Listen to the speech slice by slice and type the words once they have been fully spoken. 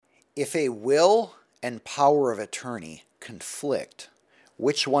If a will and power of attorney conflict,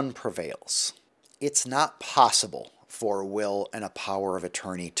 which one prevails? It's not possible for a will and a power of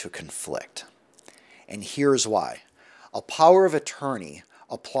attorney to conflict. And here's why. A power of attorney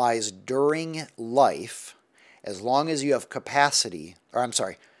applies during life as long as you have capacity, or I'm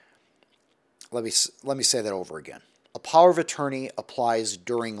sorry, let me say that over again. A power of attorney applies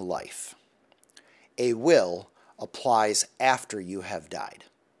during life. A will applies after you have died.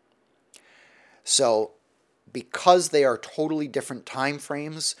 So, because they are totally different time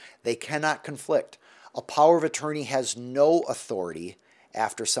frames, they cannot conflict. A power of attorney has no authority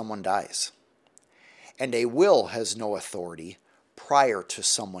after someone dies. And a will has no authority prior to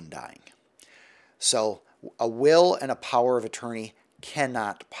someone dying. So, a will and a power of attorney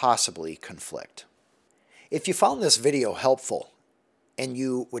cannot possibly conflict. If you found this video helpful and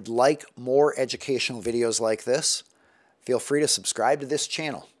you would like more educational videos like this, feel free to subscribe to this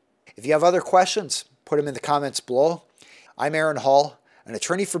channel. If you have other questions, put them in the comments below. I'm Aaron Hall, an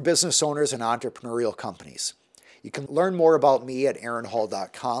attorney for business owners and entrepreneurial companies. You can learn more about me at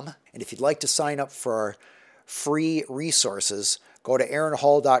aaronhall.com. And if you'd like to sign up for our free resources, go to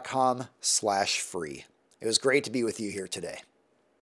aaronhall.com/free. It was great to be with you here today.